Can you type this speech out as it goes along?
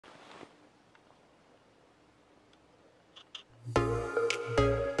What's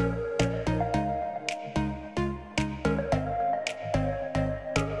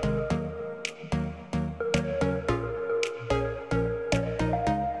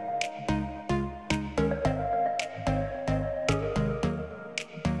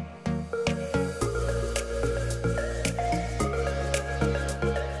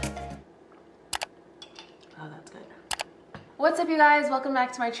up, you guys? Welcome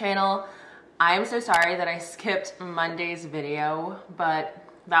back to my channel. I'm so sorry that I skipped Monday's video, but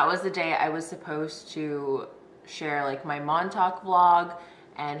that was the day I was supposed to share like my Montauk vlog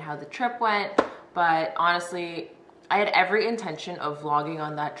and how the trip went. But honestly, I had every intention of vlogging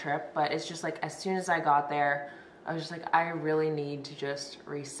on that trip, but it's just like as soon as I got there, I was just like, I really need to just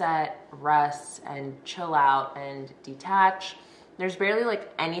reset, rest, and chill out and detach. There's barely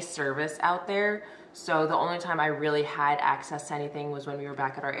like any service out there. So the only time I really had access to anything was when we were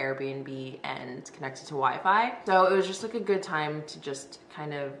back at our Airbnb and connected to Wi-Fi. So it was just like a good time to just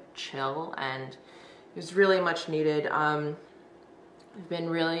kind of chill, and it was really much needed. I've been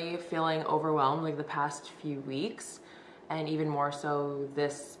really feeling overwhelmed like the past few weeks, and even more so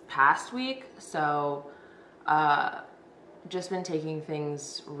this past week. So just been taking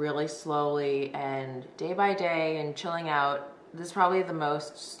things really slowly and day by day and chilling out. This is probably the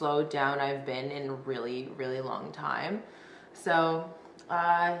most slowed down I've been in a really, really long time. So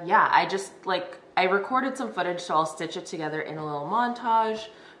yeah, I recorded some footage, so I'll stitch it together in a little montage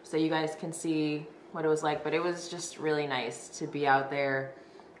so you guys can see what it was like. But it was just really nice to be out there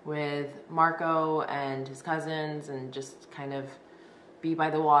with Marco and his cousins and just kind of be by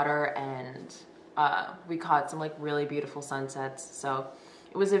the water, and we caught some like really beautiful sunsets. So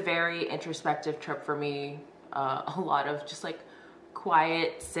it was a very introspective trip for me. A lot of just like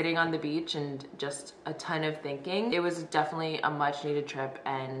quiet sitting on the beach and just a ton of thinking. It was definitely a much needed trip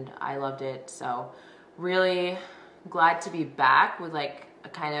and I loved it. So really glad to be back with like a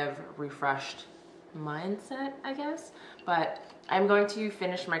kind of refreshed mindset, I guess. But I'm going to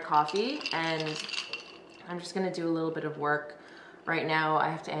finish my coffee and I'm just gonna do a little bit of work right now. I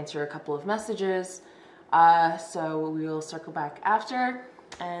have to answer a couple of messages. So we will circle back after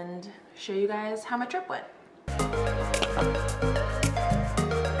and show you guys how my trip went.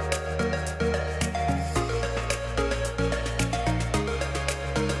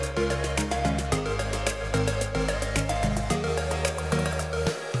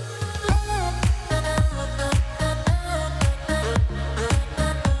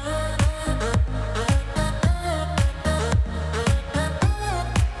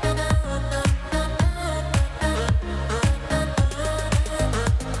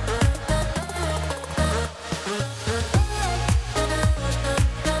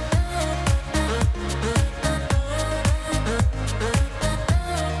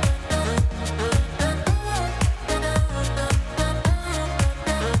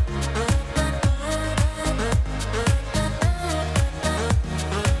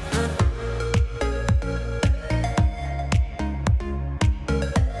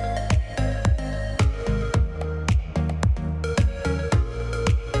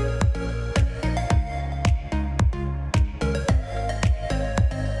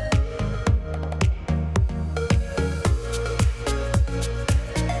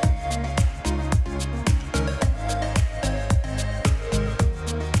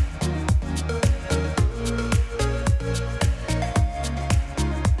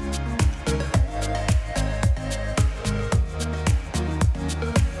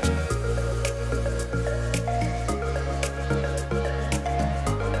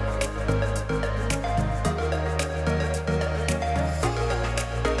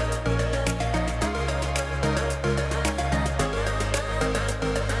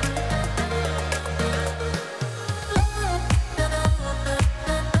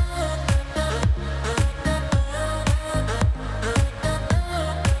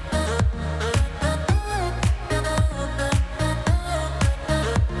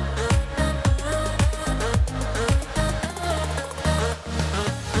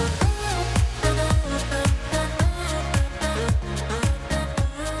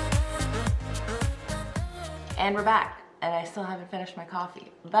 And we're back, and I still haven't finished my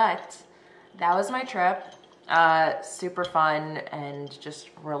coffee, but that was my trip. Super fun and just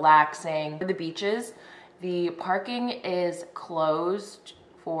relaxing. For the beaches, the parking is closed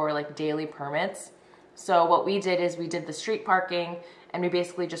for like daily permits. So what we did is we did the street parking, and we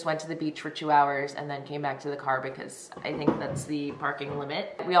basically just went to the beach for 2 hours and then came back to the car because I think that's the parking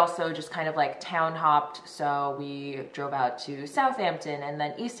limit. We also just kind of like town hopped, so we drove out to Southampton and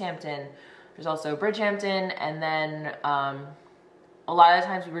then East Hampton. There's also Bridgehampton, and then a lot of the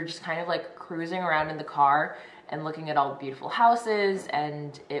times we were just kind of like cruising around in the car and looking at all the beautiful houses,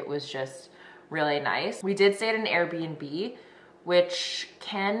 and it was just really nice. We did stay at an Airbnb, which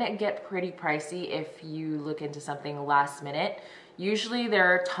can get pretty pricey if you look into something last minute. Usually there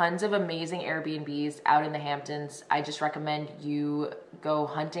are tons of amazing Airbnbs out in the Hamptons. I just recommend you go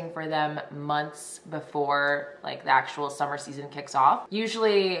hunting for them months before like the actual summer season kicks off.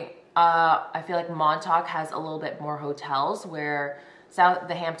 Usually I feel like Montauk has a little bit more hotels, where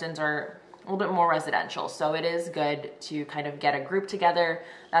the Hamptons are a little bit more residential. So it is good to kind of get a group together.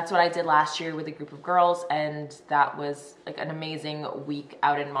 That's what I did last year with a group of girls, and that was like an amazing week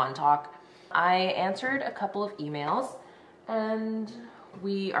out in Montauk. I answered a couple of emails, and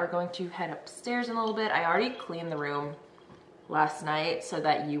we are going to head upstairs in a little bit. I already cleaned the room last night so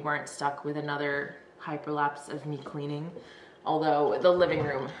that you weren't stuck with another hyperlapse of me cleaning, although the living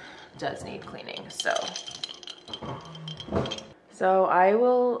room does need cleaning. So I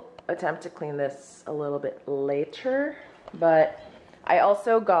will attempt to clean this a little bit later, but I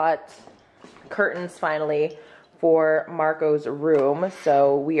also got curtains finally for Marco's room,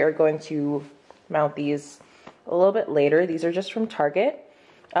 so we are going to mount these a little bit later. These are just from Target.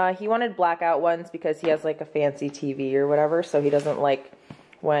 He wanted blackout ones because he has like a fancy TV or whatever, so he doesn't like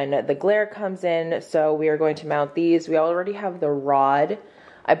when the glare comes in. So we are going to mount these. We already have the rod.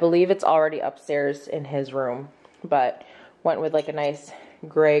 I believe it's already upstairs in his room, but went with like a nice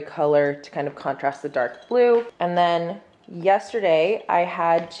gray color to kind of contrast the dark blue. And then yesterday I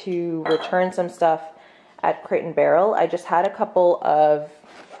had to return some stuff at Crate & Barrel. I just had a couple of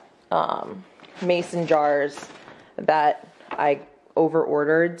mason jars that I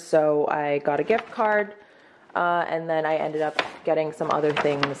over-ordered, so I got a gift card, and then I ended up getting some other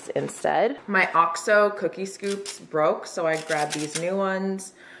things instead. My OXO cookie scoops broke, so I grabbed these new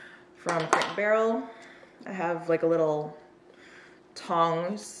ones from Crate & Barrel. I have like a little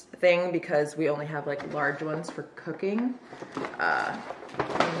tongs thing because we only have like large ones for cooking. And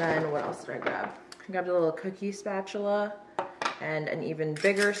then what else did I grab? I grabbed a little cookie spatula and an even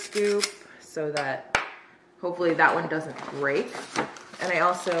bigger scoop so that hopefully that one doesn't break. And I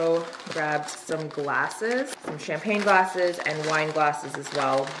also grabbed some glasses, some champagne glasses and wine glasses as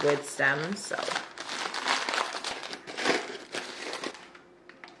well with stems. So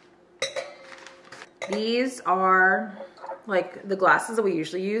these are like the glasses that we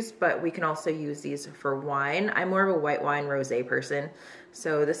usually use, but we can also use these for wine. I'm more of a white wine rosé person,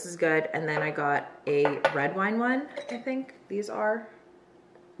 so this is good. And then I got a red wine one, I think these are.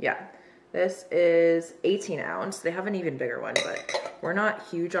 Yeah, this is 18 ounce. They have an even bigger one, but we're not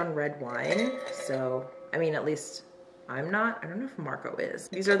huge on red wine. So, I mean, at least I'm not. I don't know if Marco is.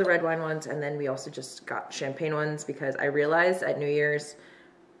 These are the red wine ones. And then we also just got champagne ones because I realized at New Year's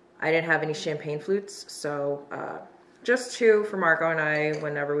I didn't have any champagne flutes. So, just two for Marco and I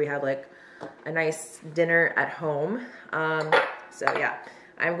whenever we had like a nice dinner at home. So yeah,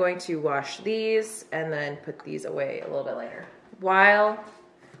 I'm going to wash these and then put these away a little bit later. While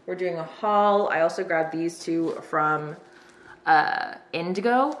we're doing a haul, I also grabbed these two from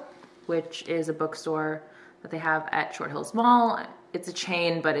Indigo, which is a bookstore that they have at Short Hills Mall. It's a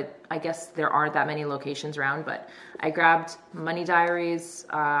chain, but I guess there aren't that many locations around, but I grabbed Money Diaries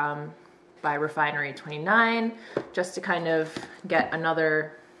by Refinery 29 just to kind of get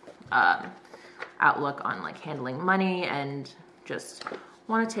another outlook on like handling money and just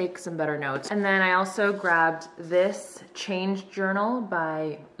want to take some better notes. And then I also grabbed this change journal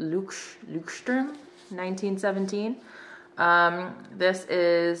by Lukström, 1917. This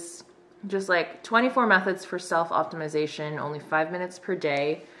is just like 24 methods for self-optimization, only 5 minutes per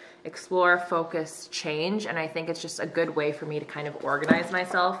day. Explore, focus, change. And I think it's just a good way for me to kind of organize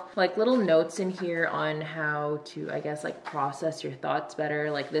myself. Like little notes in here on how to, I guess, like process your thoughts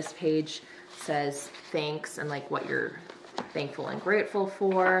better. Like this page says thanks and like what you're thankful and grateful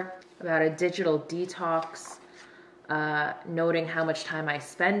for. About a digital detox. Noting how much time I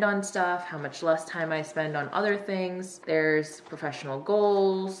spend on stuff, how much less time I spend on other things. There's professional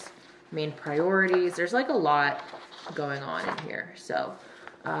goals, main priorities. There's like a lot going on in here. So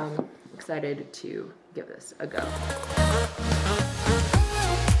excited to give this a go.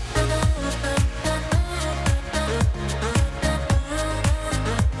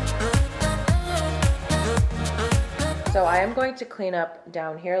 So I am going to clean up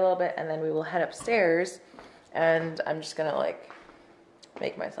down here a little bit and then we will head upstairs, and I'm just gonna like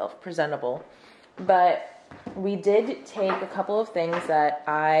make myself presentable. But we did take a couple of things that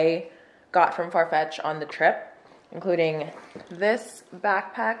I got from Farfetch on the trip, including this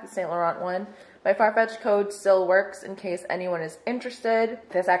backpack, the Saint Laurent one. My Farfetch code still works in case anyone is interested.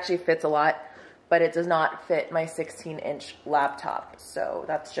 This actually fits a lot but it does not fit my 16-inch laptop. So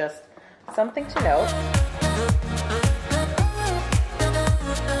that's just something to note.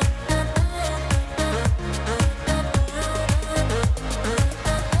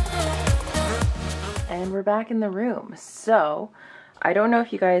 And we're back in the room. So I don't know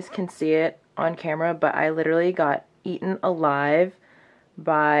if you guys can see it on camera, but I literally got eaten alive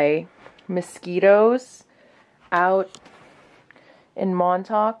by mosquitoes out in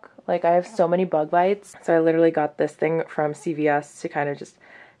Montauk. Like, I have so many bug bites. So I literally got this thing from CVS to kind of just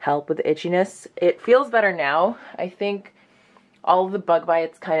help with the itchiness. It feels better now. I think all of the bug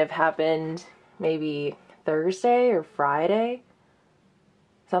bites kind of happened maybe Thursday or Friday,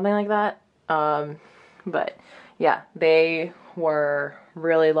 something like that. But yeah, they were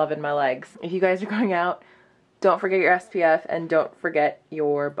really loving my legs. If you guys are going out, don't forget your SPF and don't forget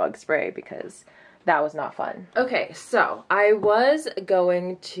your bug spray, because that was not fun. Okay, so I was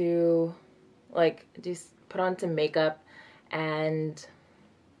going to like put on some makeup and,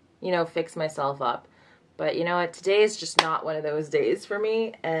 you know, fix myself up. But you know what, today is just not one of those days for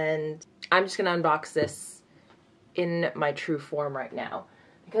me, and I'm just gonna unbox this in my true form right now,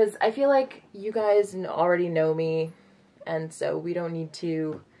 because I feel like you guys already know me, and so we don't need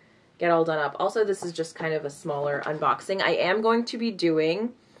to get all done up. Also, this is just kind of a smaller unboxing. I am going to be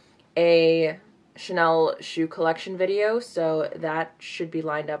doing a Chanel shoe collection video, so that should be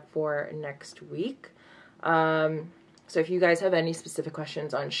lined up for next week. So if you guys have any specific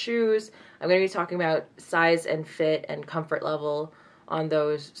questions on shoes, I'm going to be talking about size and fit and comfort level on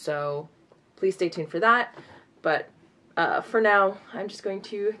those, so please stay tuned for that. But for now, I'm just going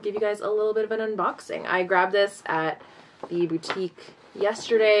to give you guys a little bit of an unboxing. I grabbed this at the boutique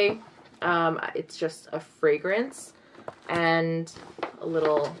yesterday. It's just a fragrance and a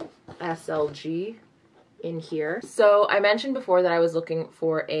little SLG in here. So I mentioned before that I was looking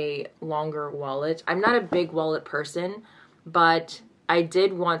for a longer wallet. I'm not a big wallet person, but I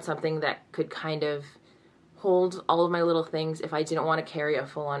did want something that could kind of hold all of my little things if I didn't want to carry a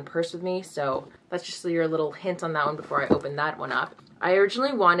full-on purse with me. So that's just your little hint on that one before I open that one up. I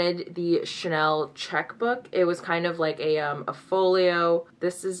originally wanted the Chanel checkbook. It was kind of like a folio.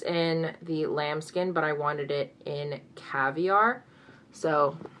 This is in the lambskin, but I wanted it in caviar.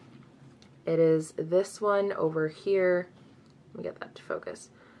 So it is this one over here. Let me get that to focus.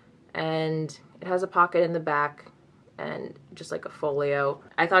 And it has a pocket in the back and just like a folio.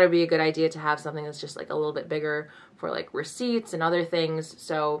 I thought it'd be a good idea to have something that's just like a little bit bigger for like receipts and other things.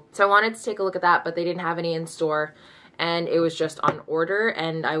 So I wanted to take a look at that, but they didn't have any in store, and it was just on order,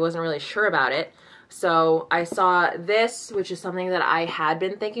 and I wasn't really sure about it. So I saw this, which is something that I had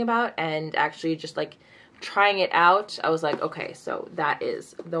been thinking about, and actually just like trying it out, I was like, okay, so that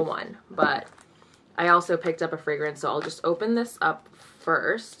is the one. But I also picked up a fragrance, so I'll just open this up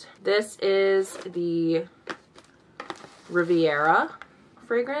first. This is the Riviera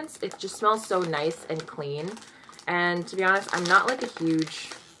fragrance. It just smells so nice and clean. And to be honest, I'm not like a huge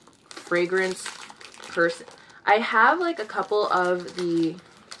fragrance person. I have like a couple of the,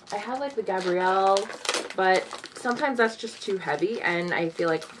 I have like the Gabrielle, but sometimes that's just too heavy, and I feel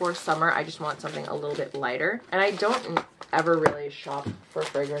like for summer I just want something a little bit lighter. And I don't ever really shop for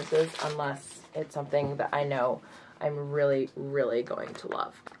fragrances unless it's something that I know I'm really, really going to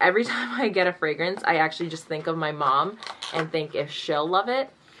love. Every time I get a fragrance, I actually just think of my mom and think if she'll love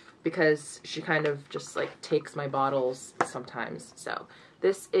it, because she kind of just like takes my bottles sometimes. So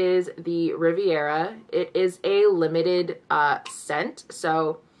this is the Riviera. It is a limited scent,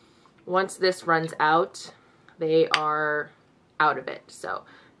 so once this runs out, they are out of it. So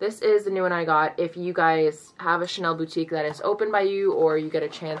this is the new one I got. If you guys have a Chanel boutique that is open by you, or you get a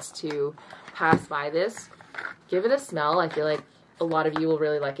chance to pass by this, give it a smell. I feel like a lot of you will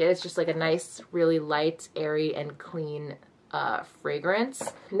really like it. It's just like a nice, really light, airy, and clean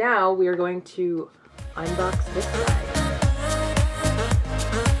fragrance. Now we are going to unbox this side.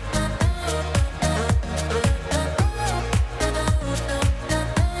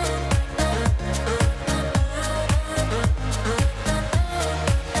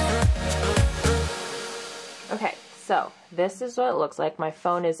 Okay, so this is what it looks like. My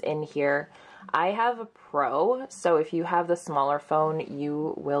phone is in here. I have a Pro, so if you have the smaller phone,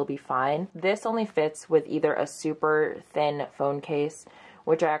 you will be fine. This only fits with either a super thin phone case,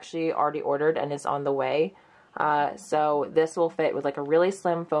 which I actually already ordered and is on the way. So this will fit with like a really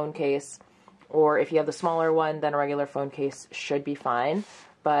slim phone case, or if you have the smaller one, then a regular phone case should be fine.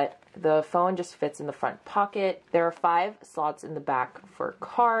 But the phone just fits in the front pocket. There are 5 slots in the back for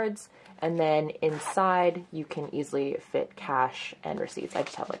cards, and then inside you can easily fit cash and receipts. I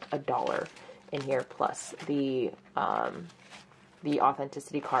just have like $1 in here plus the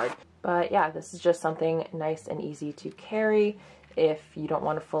authenticity card. But yeah, this is just something nice and easy to carry if you don't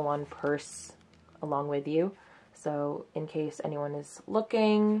want a full-on purse along with you. So in case anyone is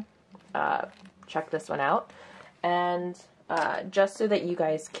looking, check this one out. And just so that you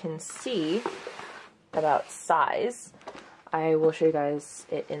guys can see about size, I will show you guys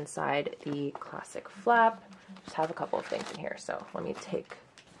it inside the classic flap. Just have a couple of things in here, so let me take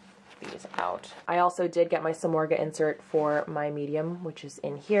these out. I also did get my Samorga insert for my medium, which is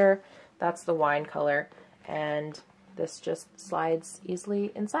in here. That's the wine color, and this just slides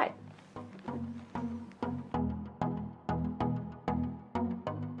easily inside.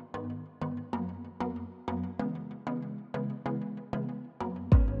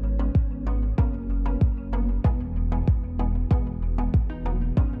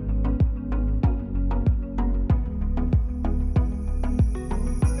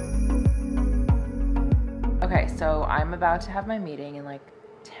 Okay, so I'm about to have my meeting in like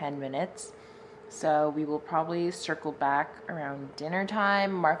 10 minutes. So we will probably circle back around dinner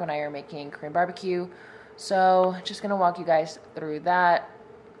time. Marco and I are making Korean barbecue. So just gonna walk you guys through that,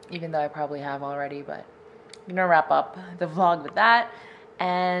 even though I probably have already, but I'm gonna wrap up the vlog with that.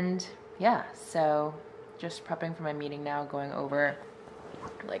 And yeah, so just prepping for my meeting now, going over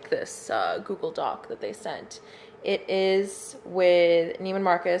like this Google Doc that they sent. It is with Neiman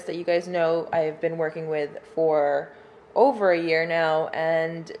Marcus that you guys know I've been working with for over a year now,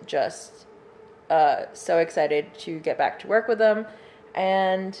 and just so excited to get back to work with them.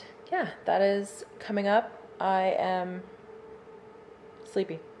 And yeah, that is coming up. I am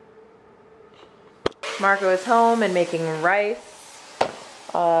sleepy. Marco is home and making rice.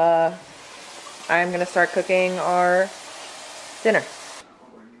 I'm gonna start cooking our dinner.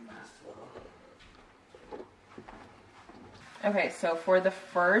 Okay, so for the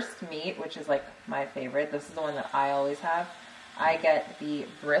first meat, which is like my favorite, this is the one that I always have, I get the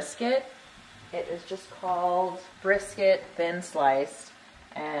brisket. It is just called brisket thin sliced,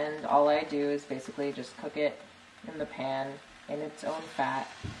 and all I do is basically just cook it in the pan in its own fat,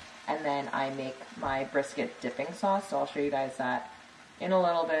 and then I make my brisket dipping sauce, so I'll show you guys that in a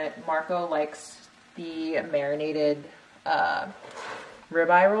little bit. Marco likes the marinated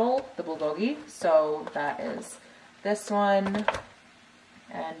ribeye roll, the bulgogi, so that is this one,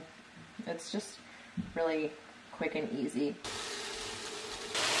 and it's just really quick and easy.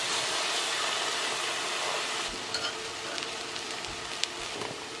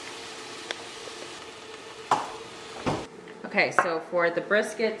 Okay, so for the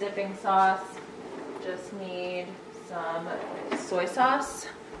brisket dipping sauce, just need some soy sauce,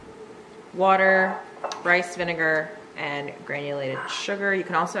 water, rice vinegar, and granulated sugar. You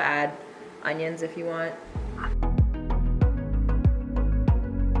can also add onions if you want.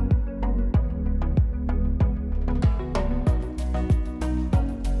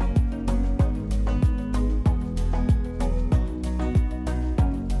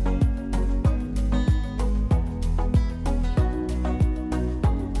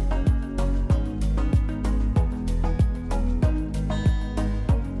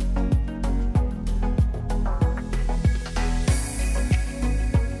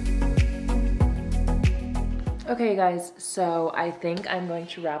 Okay guys, so I think I'm going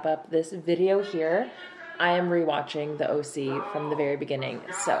to wrap up this video here. I am rewatching the OC from the very beginning,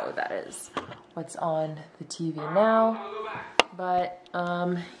 so that is what's on the TV now. But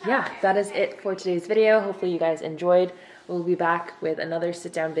yeah, that is it for today's video. Hopefully you guys enjoyed. We'll be back with another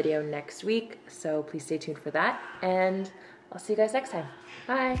sit down video next week, so please stay tuned for that, and I'll see you guys next time.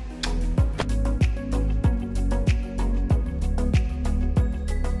 Bye!